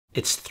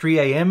It's 3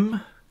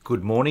 a.m.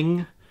 Good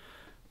morning.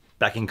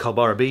 Back in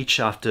Culburra Beach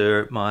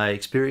after my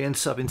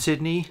experience up in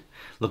Sydney.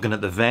 Looking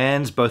at the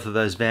vans. Both of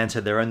those vans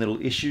had their own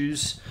little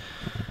issues.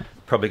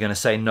 Probably going to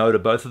say no to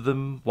both of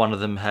them. One of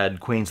them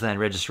had Queensland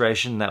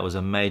registration. That was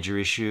a major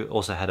issue.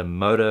 Also had a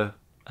motor.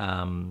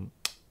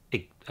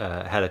 It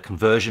had a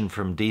conversion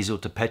from diesel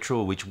to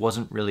petrol, which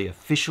wasn't really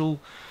official.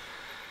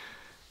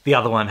 The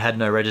other one had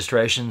no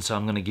registration, so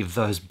I'm going to give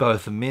those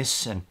both a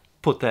miss and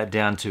put that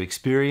down to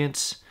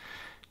experience.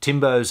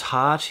 Timbo's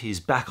heart is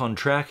back on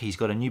track. He's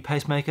got a new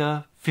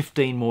pacemaker,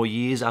 15 more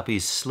years up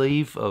his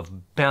sleeve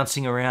of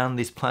bouncing around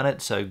this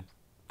planet, so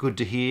good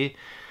to hear.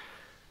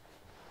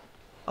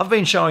 I've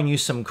been showing you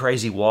some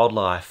crazy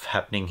wildlife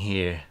happening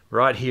here,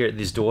 right here at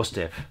this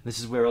doorstep. This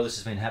is where all this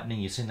has been happening.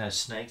 You've seen those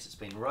snakes, it's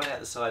been right out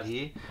the side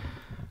here.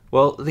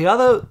 Well, the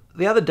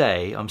other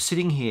day, I'm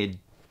sitting here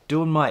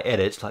doing my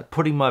edits, like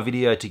putting my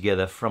video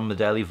together from the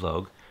daily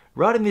vlog,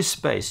 right in this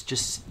space,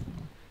 just,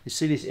 you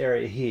see this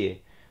area here.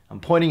 I'm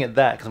pointing at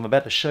that because I'm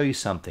about to show you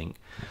something.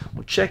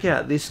 Well, check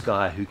out this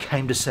guy who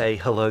came to say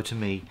hello to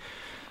me.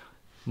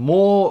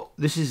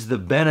 This is the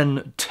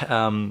Bannon, what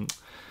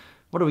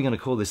are we going to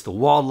call this? The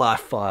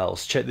wildlife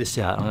files. Check this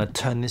out. I'm going to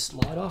turn this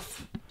light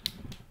off.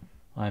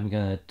 I'm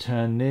going to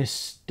turn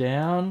this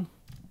down.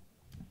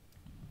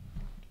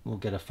 We'll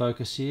get a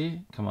focus here.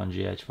 Come on,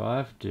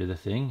 GH5, do the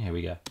thing. Here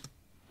we go.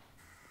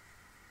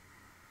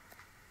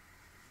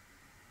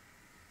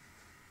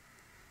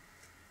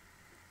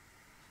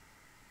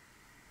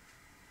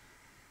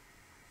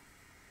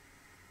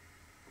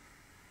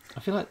 I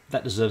feel like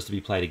that deserves to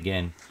be played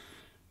again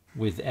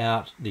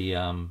without the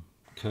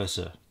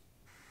cursor.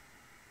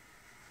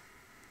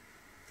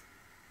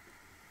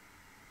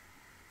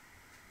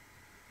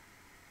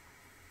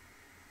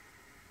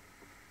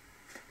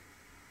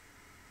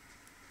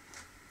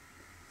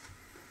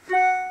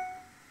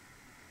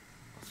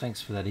 Thanks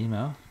for that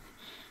email.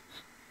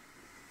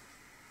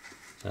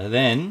 So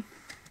then,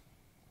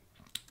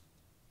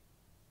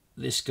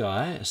 this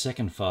guy, a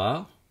second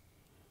file.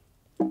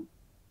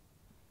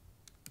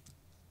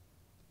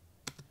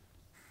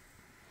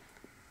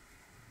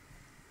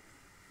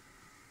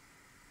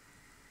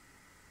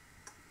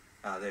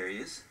 Ah, there he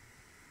is.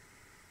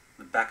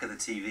 The back of the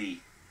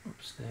TV.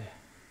 Oops, there.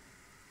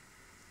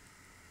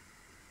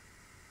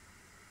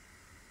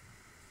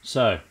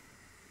 So,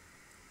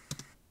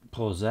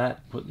 pause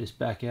that, put this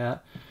back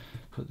out,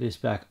 put this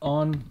back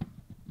on,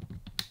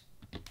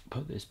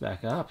 put this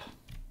back up.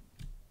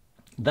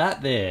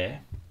 That there,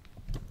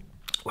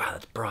 wow,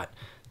 that's bright.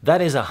 That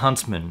is a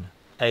Huntsman,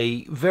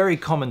 a very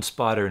common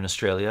spider in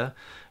Australia.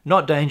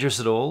 Not dangerous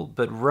at all,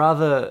 but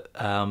rather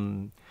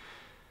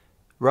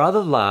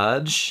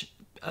large,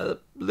 a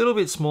little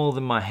bit smaller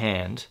than my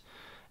hand,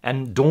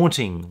 and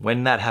daunting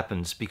when that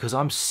happens because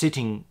I'm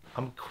sitting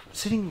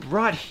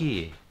right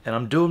here and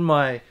I'm doing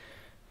my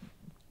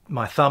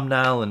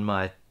thumbnail and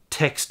my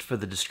text for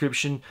the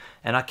description,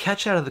 and I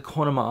catch out of the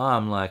corner of my eye,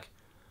 I'm like,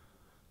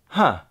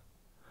 huh,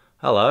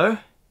 hello.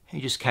 He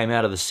just came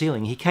out of the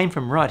ceiling. He came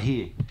from right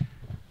here.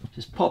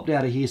 Just popped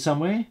out of here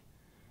somewhere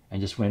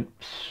and just went,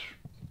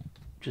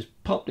 just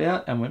popped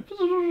out and went.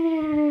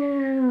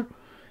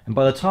 And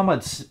by the time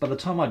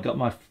I'd got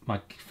my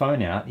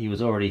phone out, he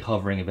was already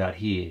hovering about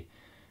here.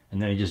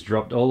 And then he just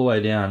dropped all the way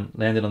down,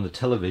 landed on the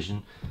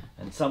television,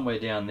 and somewhere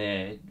down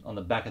there on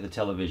the back of the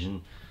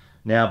television.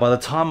 Now, by the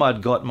time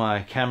I'd got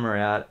my camera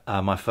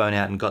out, my phone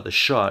out and got the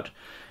shot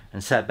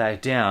and sat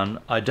back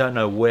down, I don't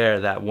know where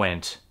that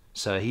went.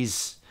 So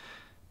he's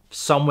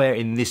somewhere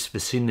in this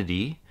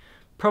vicinity,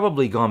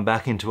 probably gone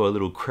back into a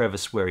little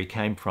crevice where he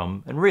came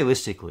from. And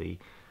realistically,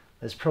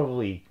 there's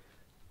probably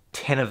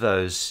 10 of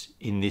those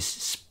in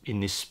this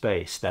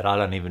space that I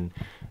don't even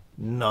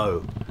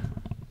know.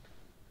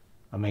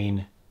 I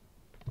mean,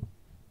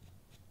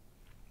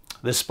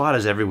 there's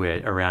spiders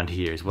everywhere around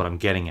here is what I'm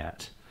getting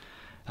at.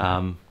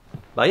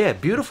 But yeah,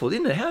 beautiful,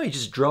 didn't it? How he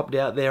just dropped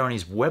out there on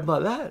his web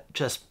like that,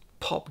 just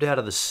popped out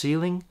of the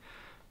ceiling.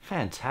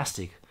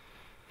 Fantastic.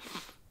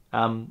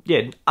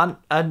 Yeah,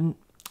 a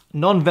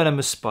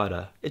non-venomous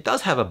spider. It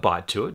does have a bite to it.